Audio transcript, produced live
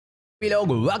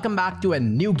लोग welcome back to a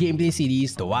new game play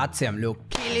series. तो आज से हम लोग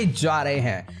खेले जा रहे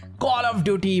हैं call of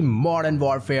duty modern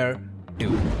warfare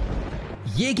 2।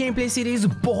 ये गेम प्ले सीरीज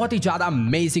बहुत ही ज़्यादा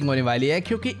अमेजिंग होने वाली है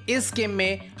क्योंकि इस गेम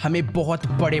में हमें बहुत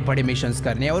बड़े बड़े मिशंस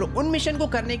करने हैं और उन मिशन को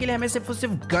करने के लिए हमें सिर्फ और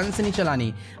सिर्फ गन्स नहीं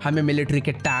चलानी, हमें मिलिट्री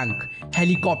के टैंक,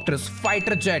 हेलीकॉप्टर्स,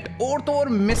 फाइटर जेट और तो और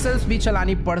मिसाइल्स भी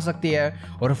चलानी पड़ सकती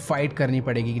है और फाइट करनी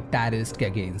पड़ेगी टेररिस्ट के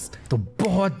अगेंस्ट। तो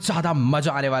बहुत ज़्यादा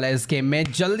मजा आने वाला है इस गेम में।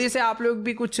 जल्दी से आप लोग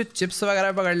भी कुछ चिप्स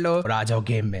वगैरह पकड़ लो और आ जाओ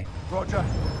गेम में।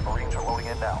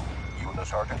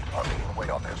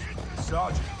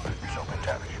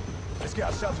 Let's get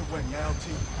ourselves a win, yeah,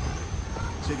 LT?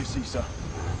 Take a seat, sir.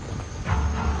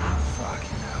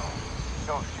 Fucking hell.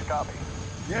 Ghost, you copy?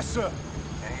 Yes, sir.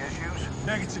 Any issues?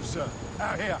 Negative, sir.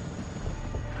 Out here.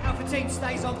 Alpha team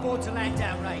stays on board to land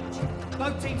down range.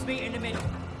 Both teams meet in the middle.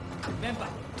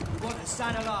 Remember, we want the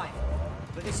sun alive,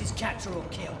 but this is capture or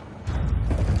kill.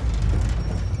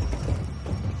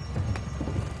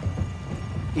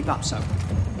 Keep up, sir.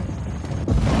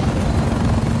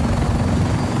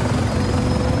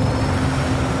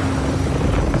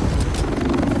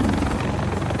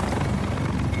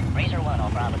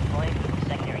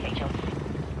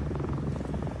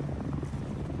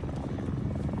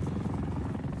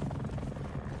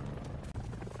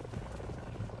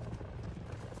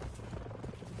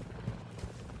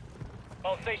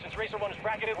 All stations, Racer 1 is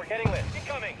bracketed, we're getting lit.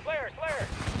 Incoming! Flares, flares!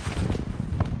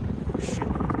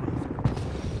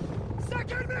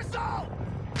 Second missile!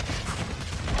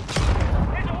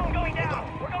 Racer 1 going down!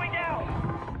 We're going down!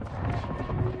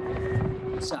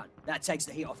 Son, that takes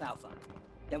the heat off Alpha.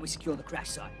 Then we secure the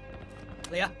crash site.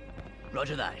 Clear?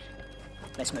 Roger that.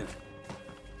 Let's move.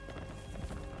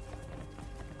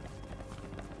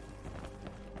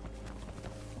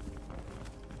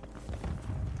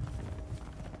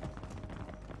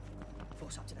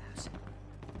 Force up to the house.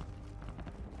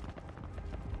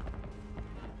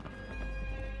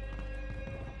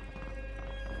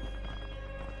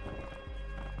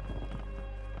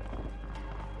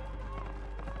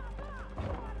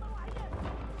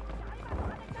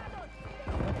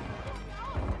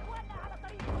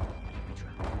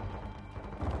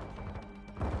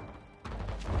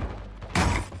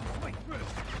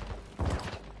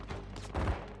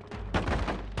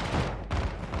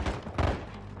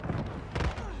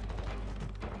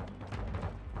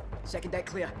 Second deck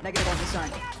clear. Negative on the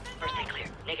sign. First deck clear.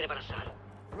 Negative on a sign.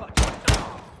 Roger.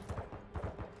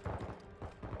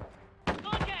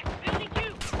 Contact! Building 2!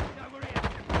 No, we're in.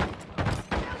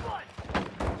 Down one!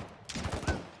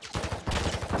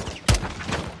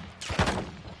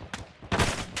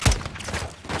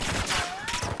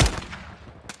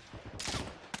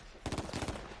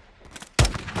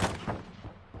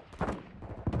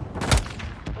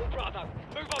 All Bravo,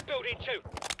 move on building 2.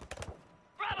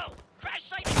 Bravo! Crash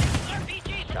site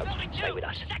RPGs from building 2! stay with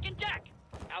us. Second deck!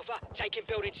 Alpha, taking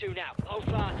building 2 now. Hold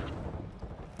fast.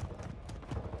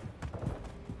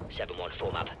 7-1,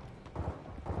 form up.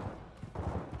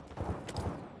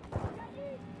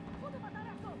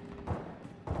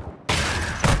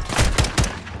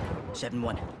 Seven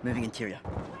one. Moving interior.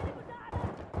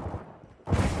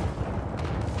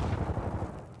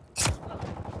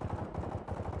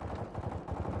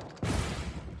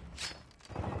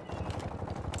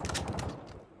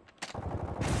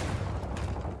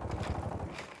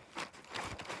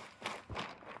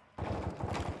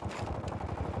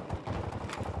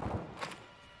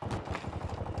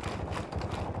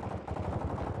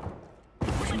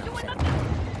 Pushing up second.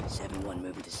 7-1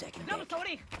 moving to second deck.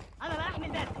 صواريخ انا رايح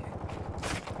من ذات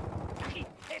اخي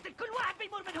اقتل كل واحد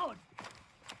بيمر من هون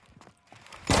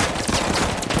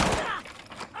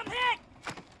I'm hit!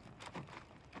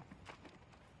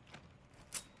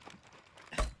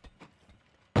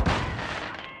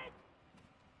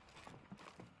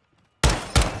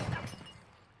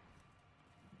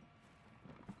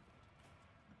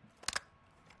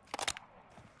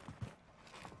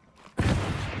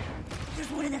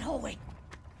 There's one in that hallway.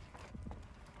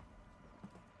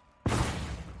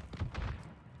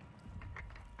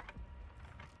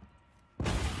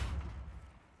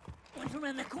 One from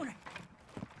around that corner.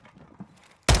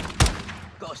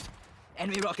 Ghost.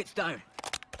 Enemy rockets down.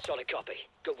 Solid copy.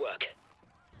 Good work.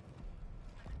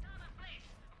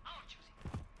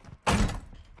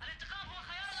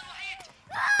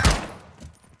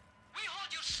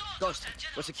 Ghost,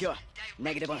 we're secure.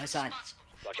 Negative on Hassan.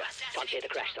 Roger. Time to hit the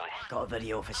crash site. Got a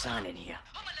video of Hassan in here.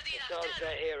 Hassan's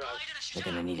their hero. We're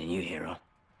gonna need a new hero.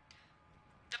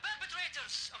 The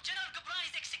perpetrators of General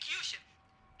Gabrani's execution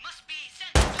must be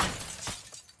sent.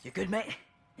 You good, mate?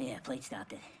 Yeah, plate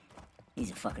stopped it.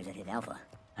 These are fuckers that hit Alpha.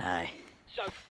 Aye. So,